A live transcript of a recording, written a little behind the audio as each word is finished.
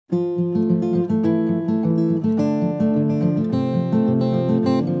Good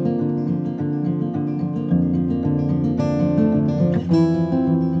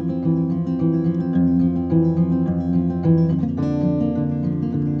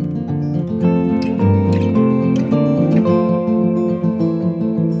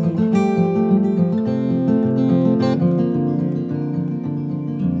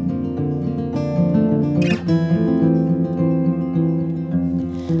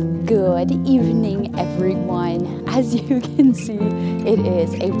evening, everyone. As you can see, it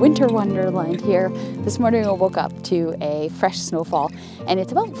is a winter wonderland here. This morning I woke up to a fresh snowfall, and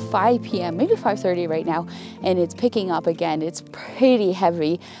it's about 5 p.m., maybe 5:30 right now, and it's picking up again. It's pretty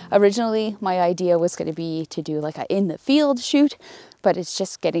heavy. Originally, my idea was going to be to do like a in the field shoot, but it's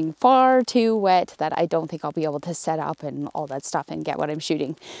just getting far too wet that I don't think I'll be able to set up and all that stuff and get what I'm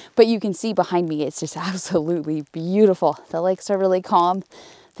shooting. But you can see behind me, it's just absolutely beautiful. The lakes are really calm.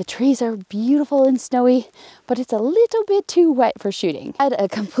 The trees are beautiful and snowy, but it's a little bit too wet for shooting. I had a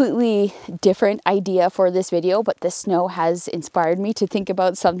completely different idea for this video, but the snow has inspired me to think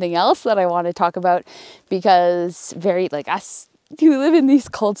about something else that I want to talk about, because like us who live in these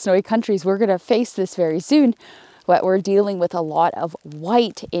cold, snowy countries, we're going to face this very soon. But we're dealing with a lot of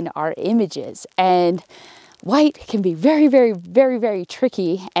white in our images, and white can be very, very, very, very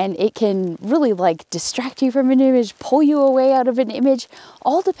tricky, and it can really like distract you from an image, pull you away out of an image,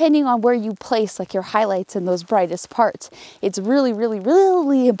 all depending on where you place like your highlights and those brightest parts. It's really, really,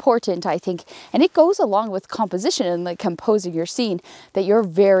 really important, I think, and it goes along with composition and like composing your scene, that you're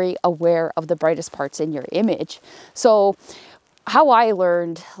very aware of the brightest parts in your image. So how I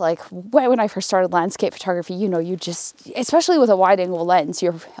learned, like when I first started landscape photography, you just, especially with a wide angle lens,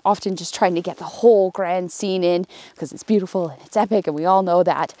 you're often just trying to get the whole grand scene in because it's beautiful and it's epic, and we all know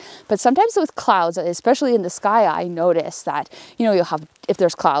that. But sometimes with clouds, especially in the sky, I notice that, you'll have, if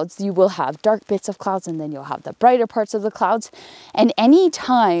there's clouds, you will have dark bits of clouds, and then you'll have the brighter parts of the clouds. And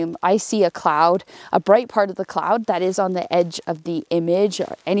anytime I see a cloud, a bright part of the cloud that is on the edge of the image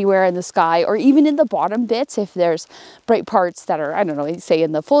or anywhere in the sky, or even in the bottom bits, if there's bright parts that are, I don't know, say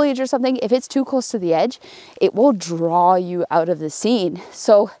in the foliage or something, if it's too close to the edge, it will draw you out of the scene.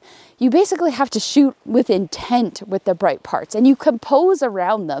 So you basically have to shoot with intent with the bright parts, and you compose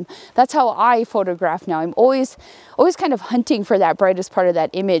around them. That's how I photograph now. I'm always kind of hunting for that brightest part of that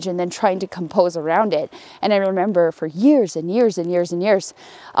image and then trying to compose around it. And I remember for years and years and years and years,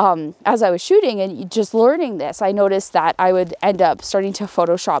 as I was shooting and just learning this, I noticed that I would end up starting to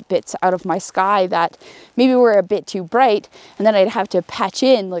Photoshop bits out of my sky that maybe were a bit too bright, and then I'd have to patch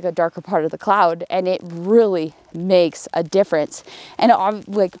in like a darker part of the cloud, and it really makes a difference. And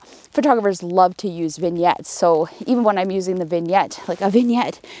like photographers love to use vignettes, so even when I'm using the vignette, like a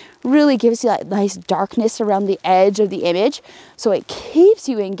vignette really gives you that nice darkness around the edge of the image, so it keeps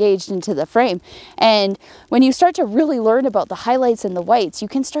you engaged into the frame. And when you start to really learn about the highlights and the whites, you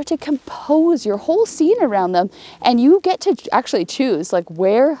can start to compose your whole scene around them, and you get to actually choose like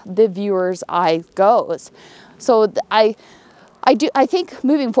where the viewer's eye goes. So I think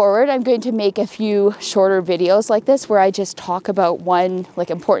moving forward, I'm going to make a few shorter videos like this where I just talk about one like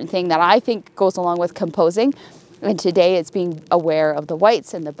important thing that I think goes along with composing. And today it's being aware of the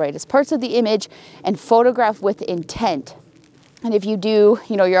whites and the brightest parts of the image and photograph with intent. And if you do,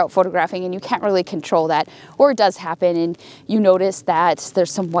 you're out photographing and you can't really control that, or it does happen and you notice that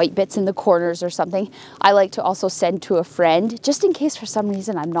there's some white bits in the corners or something, I like to also send to a friend, just in case for some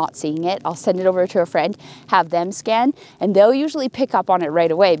reason I'm not seeing it. I'll send it over to a friend, have them scan, and they'll usually pick up on it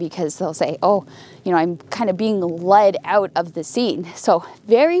right away, because they'll say, oh, I'm kind of being led out of the scene. So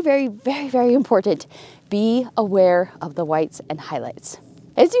very, very, very, very important. Be aware of the whites and highlights.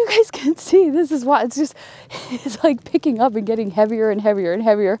 As you guys can see, this is why it's like picking up and getting heavier and heavier and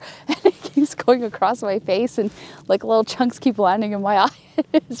heavier, and it keeps going across my face, and like little chunks keep landing in my eye.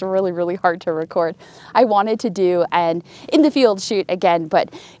 It's really, really hard to record. I wanted to do an in the field shoot again,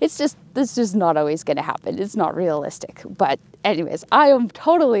 but this is just not always going to happen. It's not realistic. But anyways, I am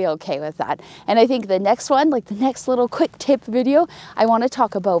totally okay with that. And I think the next one, like the next little quick tip video, I want to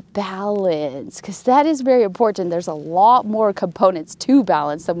talk about balance, because that is very important. There's a lot more components to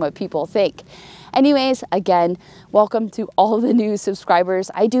balance than what people think. Anyways, again, welcome to all the new subscribers.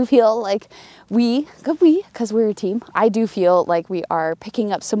 I do feel like because we're a team, I do feel like we are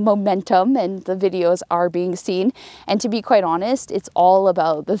picking up some momentum and the videos are being seen. And to be quite honest, it's all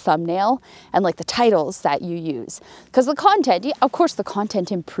about the thumbnail and like the titles that you use. Because the content, of course, the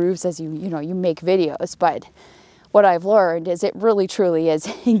content improves as you make videos, but what I've learned is it really truly is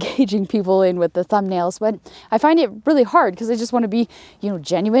engaging people in with the thumbnails. But I find it really hard because I just want to be,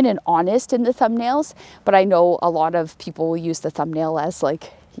 genuine and honest in the thumbnails. But I know a lot of people will use the thumbnail as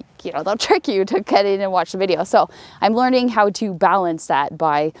like you know, they'll trick you to get in and watch the video. So I'm learning how to balance that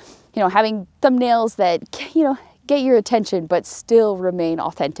by, you know, having thumbnails that, you know, get your attention but still remain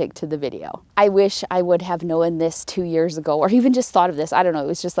authentic to the video. I wish I would have known this 2 years ago, or even just thought of this. I don't know, it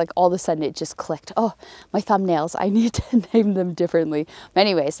was just like all of a sudden it just clicked. Oh, my thumbnails, I need to name them differently. But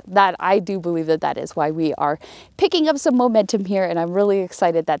anyways, that I do believe that that is why we are picking up some momentum here, and I'm really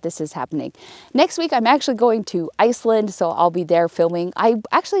excited that this is happening. Next week I'm actually going to Iceland, so I'll be there filming. I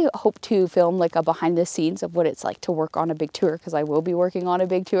actually hope to film like a behind the scenes of what it's like to work on a big tour, because I will be working on a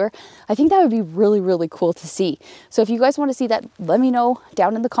big tour. I think that would be really, really cool to see. So if you guys want to see that, let me know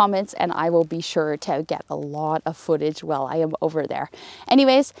down in the comments, and I will be sure to get a lot of footage while I am over there.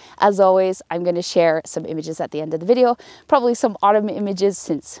 Anyways, as always, I'm going to share some images at the end of the video, probably some autumn images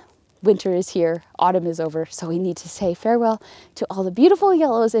since winter is here, autumn is over, so we need to say farewell to all the beautiful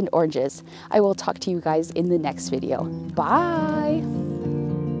yellows and oranges. I will talk to you guys in the next video. Bye!